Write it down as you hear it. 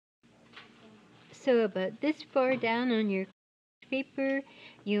So about this far down on your paper,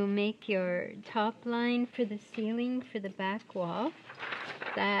 you'll make your top line for the ceiling for the back wall.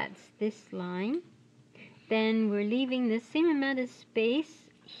 That's this line. Then we're leaving the same amount of space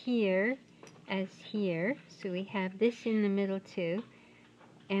here as here. So we have this in the middle too.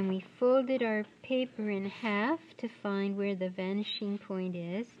 And we folded our paper in half to find where the vanishing point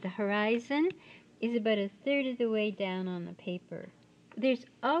is. The horizon is about 1/3 of the way down on the paper. There's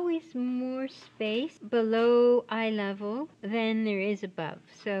always more space below eye level than there is above,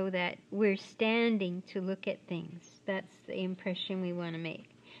 so that we're standing to look at things. That's the impression we want to make.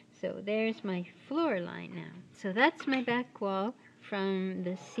 So there's my floor line now. So that's my back wall from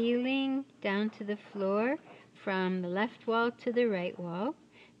the ceiling down to the floor, from the left wall to the right wall.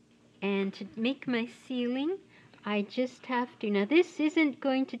 And to make my ceiling, I just have to, now this isn't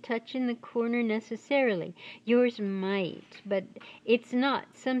going to touch in the corner necessarily. Yours might, but it's not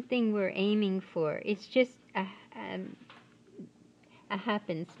something we're aiming for. It's just a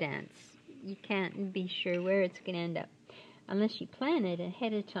happenstance. You can't be sure where it's going to end up unless you plan it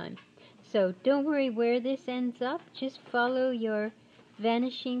ahead of time. So don't worry where this ends up. Just follow your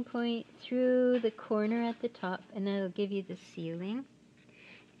vanishing point through the corner at the top, and that'll give you the ceiling.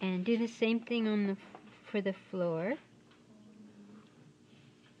 And do the same thing on for the floor.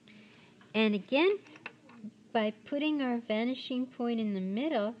 And again, by putting our vanishing point in the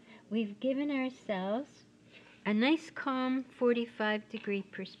middle, we've given ourselves a nice calm 45-degree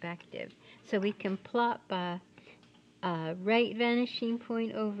perspective. So we can plop a right vanishing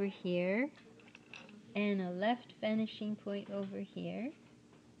point over here and a left vanishing point over here.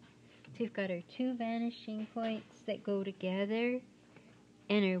 So we've got our 2 vanishing points that go together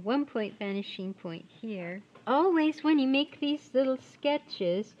and our 1-point vanishing point here. Always when you make these little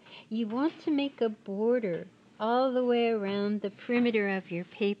sketches, you want to make a border all the way around the perimeter of your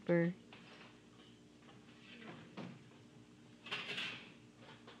paper.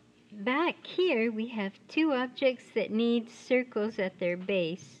 Back here we have 2 objects that need circles at their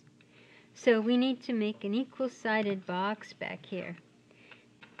base. So we need to make an equal-sided box back here.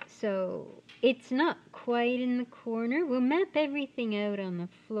 So it's not quite in the corner. We'll map everything out on the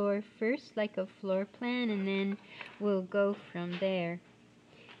floor first, like a floor plan, and then we'll go from there.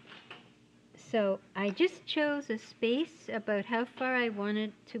 So I just chose a space about how far I want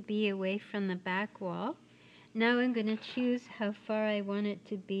it to be away from the back wall. Now I'm going to choose how far I want it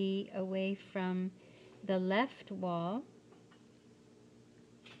to be away from the left wall.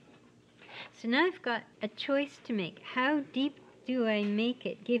 So now I've got a choice to make. How deep do I make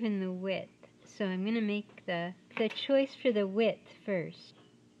it given the width? So I'm going to make the choice for the width first.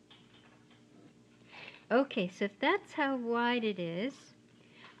 Okay, so if that's how wide it is,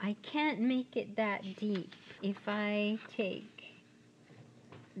 I can't make it that deep. If I take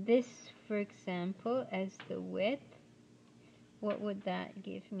this, for example, as the width, what would that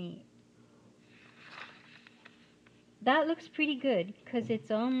give me? That looks pretty good because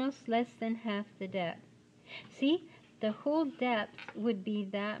it's almost less than half the depth. See, the whole depth would be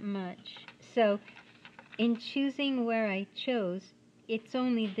that much. So in choosing where I chose, it's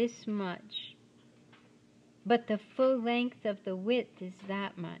only this much. But the full length of the width is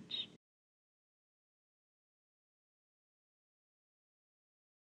that much.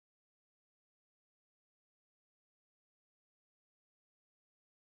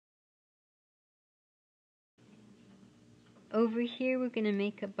 Over here we're going to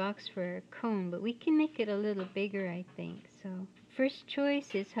make a box for a cone, but we can make it a little bigger, I think. So first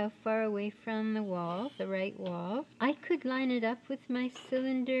choice is how far away from the wall, the right wall. I could line it up with my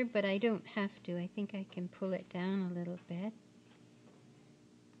cylinder, but I don't have to. I think I can pull it down a little bit.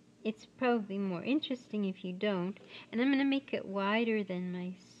 It's probably more interesting if you don't. And I'm going to make it wider than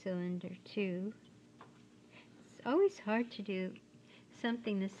my cylinder too. It's always hard to do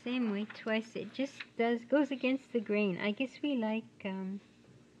something the same way twice. It just goes against the grain. I guess we like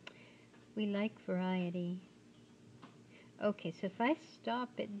variety. Okay, so if I stop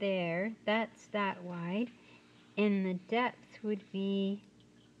it there, that's that wide, and the depth would be,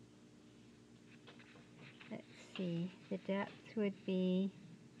 let's see, the depth would be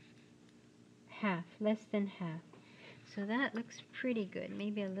half, less than half. So that looks pretty good,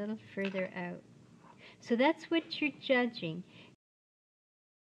 maybe a little further out. So that's what you're judging.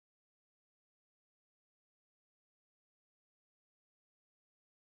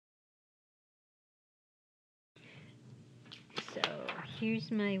 So here's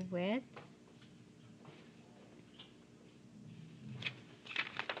my width.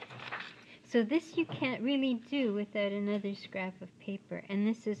 So this you can't really do without another scrap of paper, and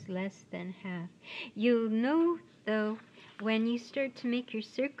this is less than half. You'll know, though, when you start to make your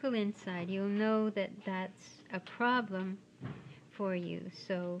circle inside, you'll know that that's a problem for you,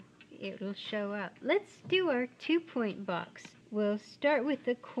 so it'll show up. Let's do our 2-point box. We'll start with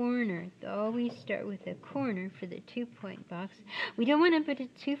the corner. Always start with the corner for the 2-point box. We don't want to put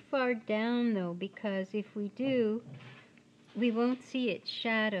it too far down though, because if we do, we won't see its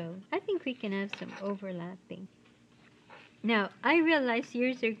shadow. I think we can have some overlapping. Now, I realize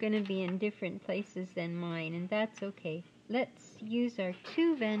yours are going to be in different places than mine, and that's okay. Let's use our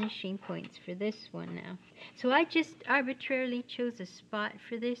 2 vanishing points for this one now. So I just arbitrarily chose a spot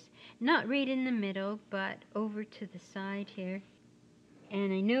for this, not right in the middle, but over to the side here.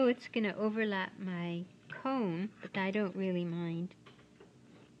 And I know it's going to overlap my cone, but I don't really mind.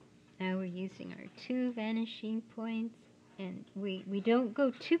 Now we're using our 2 vanishing points. And we don't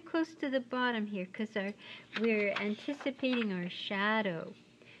go too close to the bottom here because we're anticipating our shadow.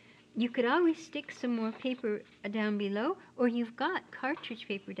 You could always stick some more paper down below, or you've got cartridge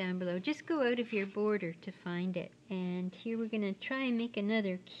paper down below. Just go out of your border to find it. And here we're going to try and make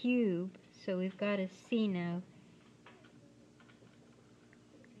another cube. So we've got a C now.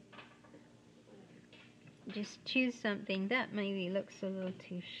 Just choose something that maybe looks a little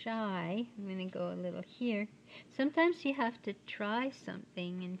too shy. I'm going to go a little here. Sometimes you have to try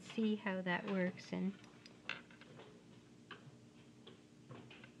something and see how that works. And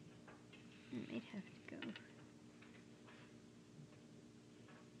I might have to go.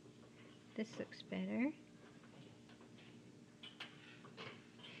 This looks better.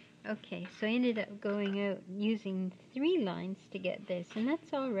 Okay, so I ended up going out using 3 lines to get this, and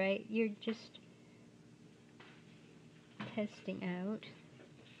that's all right. You're just testing out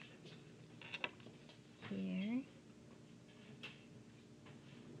here.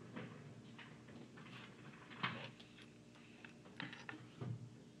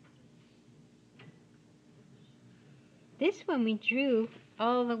 This one we drew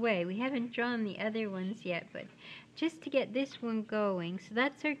all the way. We haven't drawn the other ones yet, but just to get this one going. So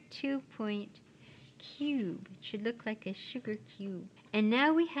that's our 2-point cube. It should look like a sugar cube. And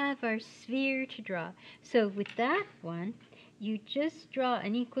now we have our sphere to draw. So with that one, you just draw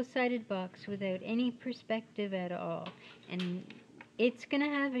an equal-sided box without any perspective at all. And it's going to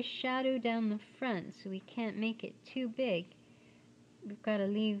have a shadow down the front, so we can't make it too big. We've got to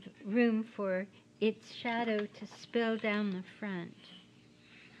leave room for its shadow to spill down the front.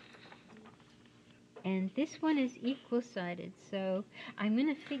 And this one is equal-sided, so I'm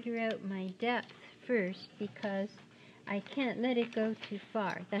going to figure out my depth first because I can't let it go too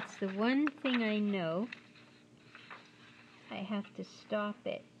far. That's the one thing I know. I have to stop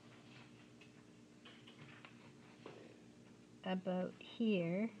it about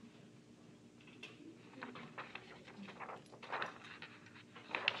here.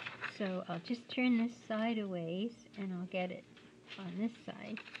 So I'll just turn this sideways and I'll get it on this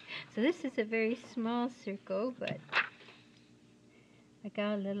side. So this is a very small circle, but I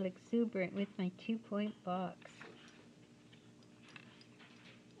got a little exuberant with my 2-point box.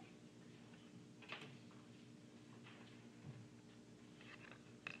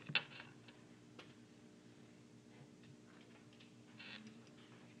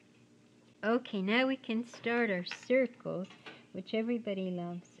 Okay, now we can start our circles, which everybody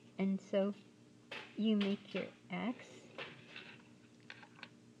loves. And so you make your X.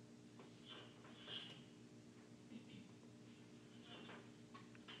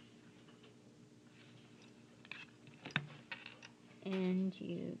 And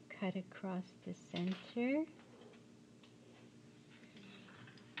you cut across the center,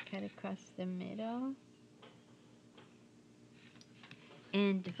 cut across the middle,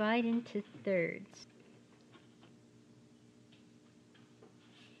 and divide into thirds.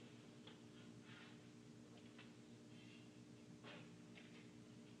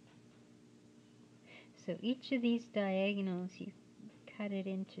 So each of these diagonals, you cut it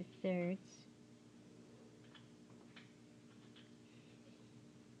into thirds.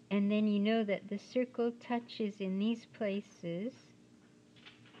 And then you know that the circle touches in these places.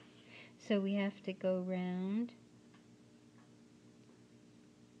 So we have to go round.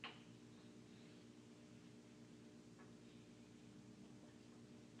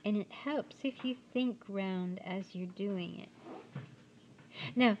 And it helps if you think round as you're doing it.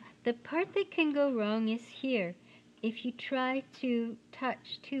 Now, the part that can go wrong is here. If you try to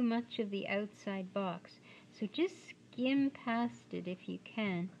touch too much of the outside box. So just skim past it if you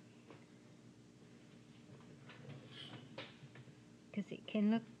can. Because it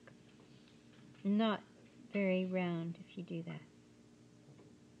can look not very round if you do that.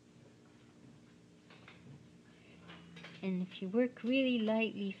 And if you work really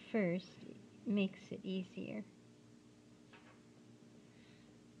lightly first, it makes it easier.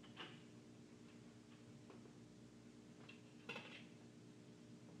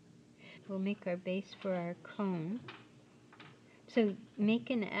 We'll make our base for our cone. So make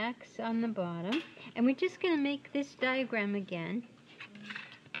an X on the bottom, and we're just going to make this diagram again.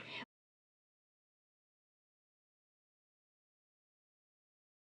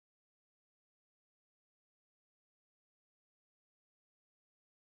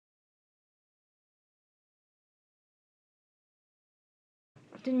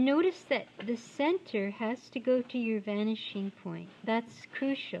 To notice that the center has to go to your vanishing point. That's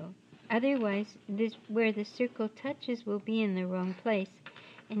crucial. Otherwise, this where the circle touches will be in the wrong place,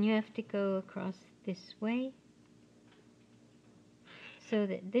 and you have to go across this way so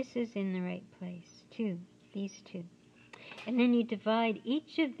that this is in the right place too, these two. And then you divide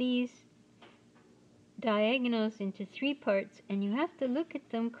each of these diagonals into 3 parts, and you have to look at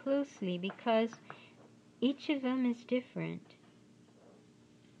them closely because each of them is different.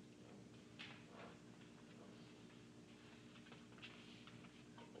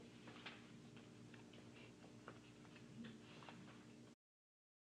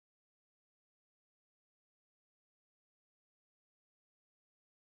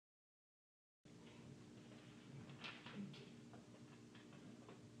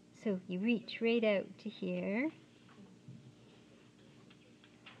 So you reach right out to here.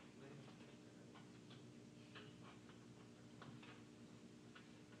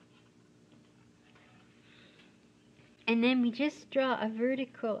 And then we just draw a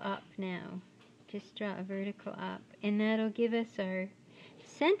vertical up now. Just draw a vertical up. And that'll give us our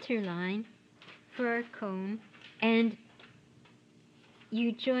center line for our cone. And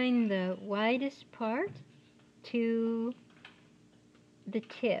you join the widest part to the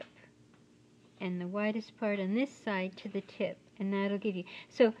tip. And the widest part on this side to the tip. And that'll give you.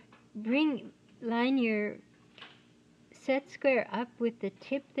 So line your set square up with the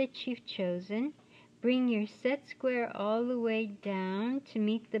tip that you've chosen. Bring your set square all the way down to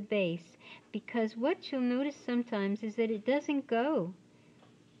meet the base, because what you'll notice sometimes is that it doesn't go.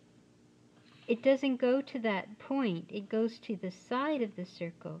 It doesn't go to that point. It goes to the side of the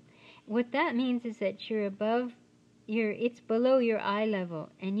circle. What that means is that it's below your eye level,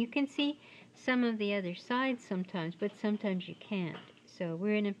 and you can see some of the other sides sometimes, but sometimes you can't. So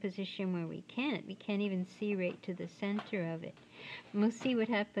we're in a position where we can't. We can't even see right to the center of it. And we'll see what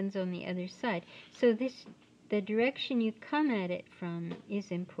happens on the other side. So the direction you come at it from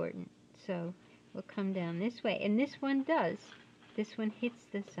is important. So we'll come down this way. And this one does. This one hits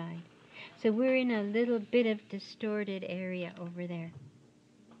the side. So we're in a little bit of distorted area over there.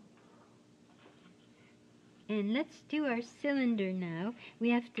 And let's do our cylinder now. We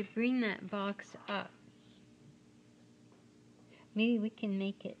have to bring that box up. Maybe we can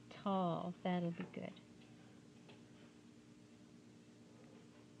make it tall. That'll be good.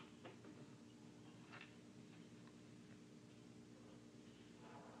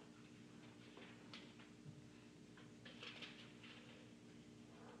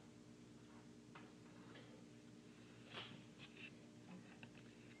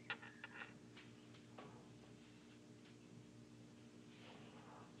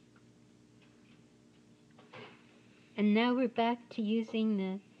 And now we're back to using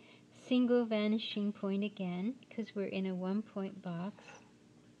the single vanishing point again, because we're in a 1-point box.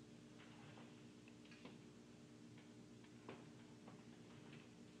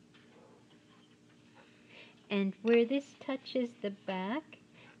 And where this touches the back,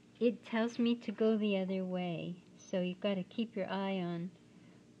 it tells me to go the other way. So you've got to keep your eye on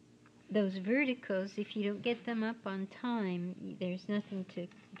those verticals. If you don't get them up on time, there's nothing to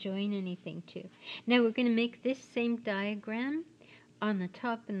join anything to. Now we're going to make this same diagram on the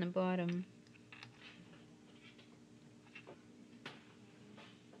top and the bottom.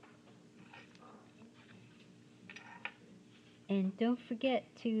 And don't forget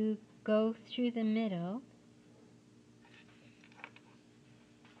to go through the middle.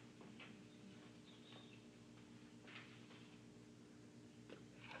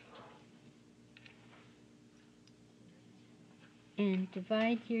 And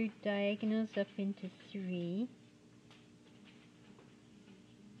divide your diagonals up into 3.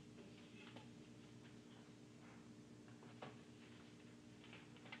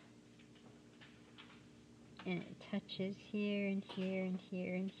 And it touches here and here and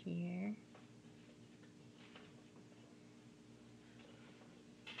here and here.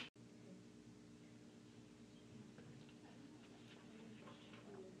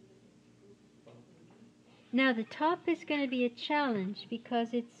 Now the top is going to be a challenge because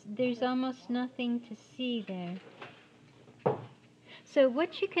there's almost nothing to see there. So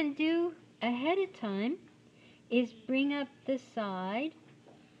what you can do ahead of time is bring up the side.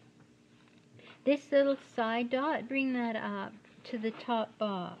 This little side dot, bring that up to the top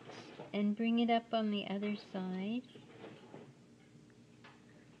box. and bring it up on the other side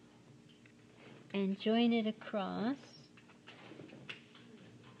and join it across.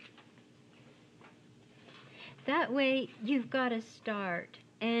 That way you've got a start,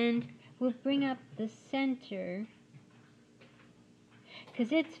 and we'll bring up the center,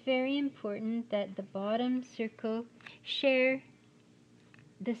 because it's very important that the bottom circle share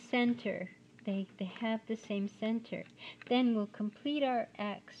the center. They have the same center. Then we'll complete our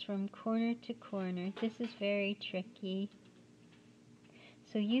X from corner to corner. This is very tricky.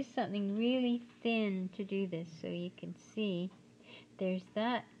 So use something really thin to do this so you can see. There's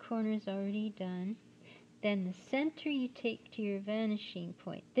that corner's already done. Then the center you take to your vanishing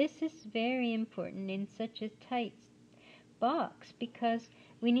point. This is very important in such a tight box because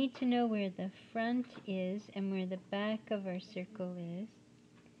we need to know where the front is and where the back of our circle is.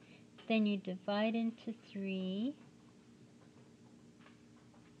 Then you divide into 3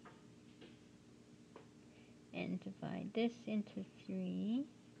 and divide this into 3.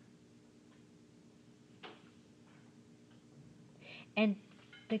 And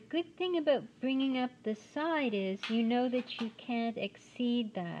the good thing about bringing up the side is you know that you can't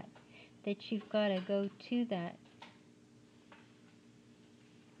exceed that you've got to go to that.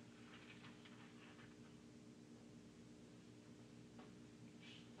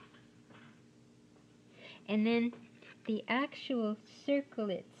 And then the actual circle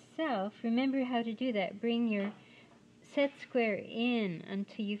itself, remember how to do that. Bring your set square in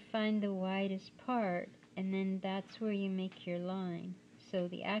until you find the widest part, and then that's where you make your line. So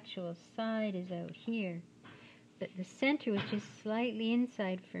the actual side is out here, but the center was just slightly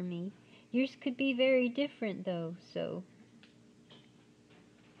inside for me. Yours could be very different though, so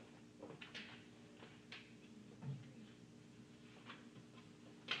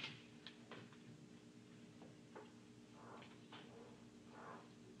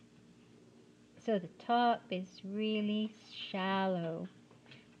the top is really shallow,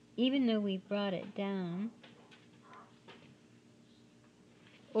 even though we brought it down.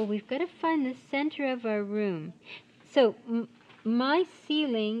 Oh, we've got to find the center of our room. So my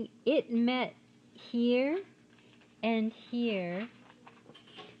ceiling, it met here and here.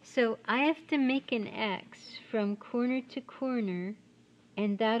 So I have to make an X from corner to corner,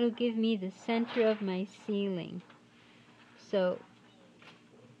 and that'll give me the center of my ceiling. So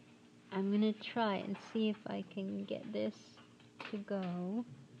I'm going to try and see if I can get this to go.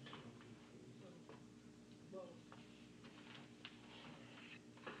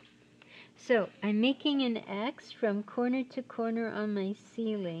 So I'm making an X from corner to corner on my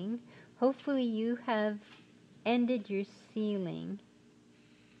ceiling. Hopefully you have ended your ceiling.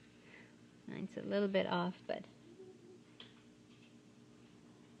 Mine's a little bit off, but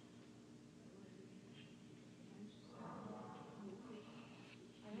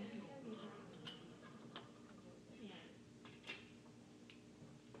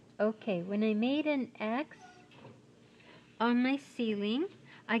okay, when I made an X on my ceiling,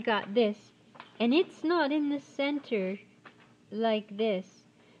 I got this, and it's not in the center like this,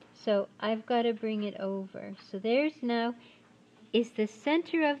 so I've got to bring it over. So there's now is the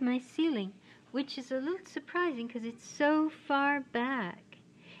center of my ceiling, which is a little surprising because it's so far back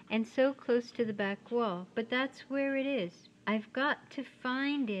and so close to the back wall, but that's where it is. I've got to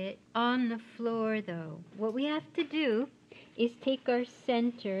find it on the floor though. What we have to do is take our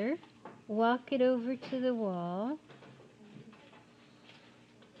center, walk it over to the wall,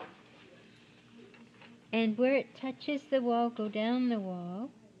 and where it touches the wall, go down the wall.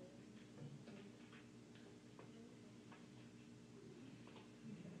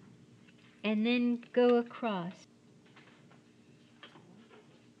 And then go across.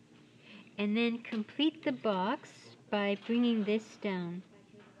 And then complete the box by bringing this down.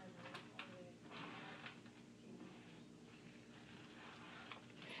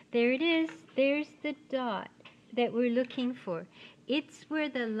 There it is. There's the dot that we're looking for. It's where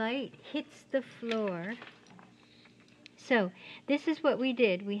the light hits the floor. So this is what we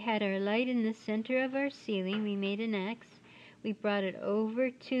did. We had our light in the center of our ceiling. We made an X. We brought it over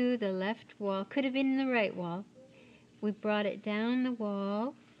to the left wall. Could have been the right wall. We brought it down the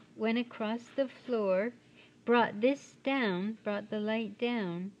wall, went across the floor, brought this down, brought the light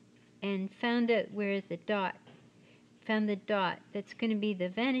down, and found out where the dot, found the dot that's going to be the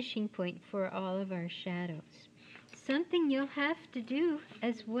vanishing point for all of our shadows. Something you'll have to do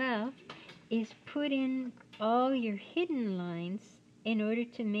as well is put in all your hidden lines in order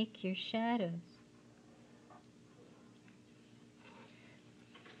to make your shadows.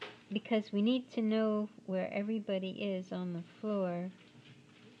 Because we need to know where everybody is on the floor.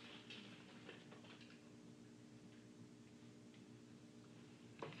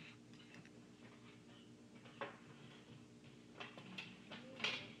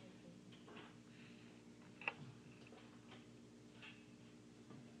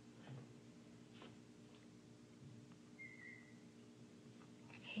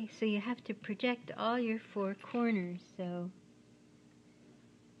 so you have to project all your four corners. So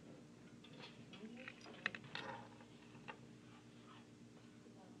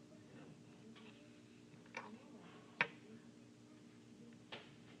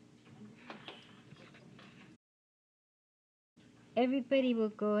everybody will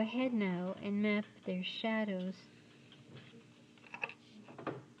go ahead now and map their shadows.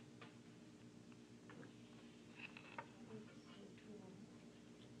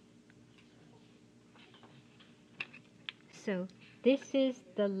 So this is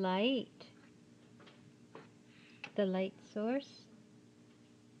the light source.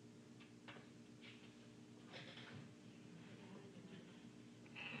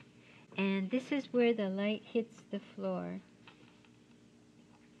 And this is where the light hits the floor.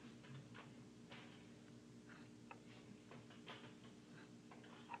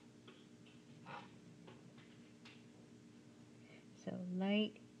 So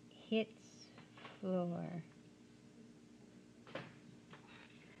light hits floor.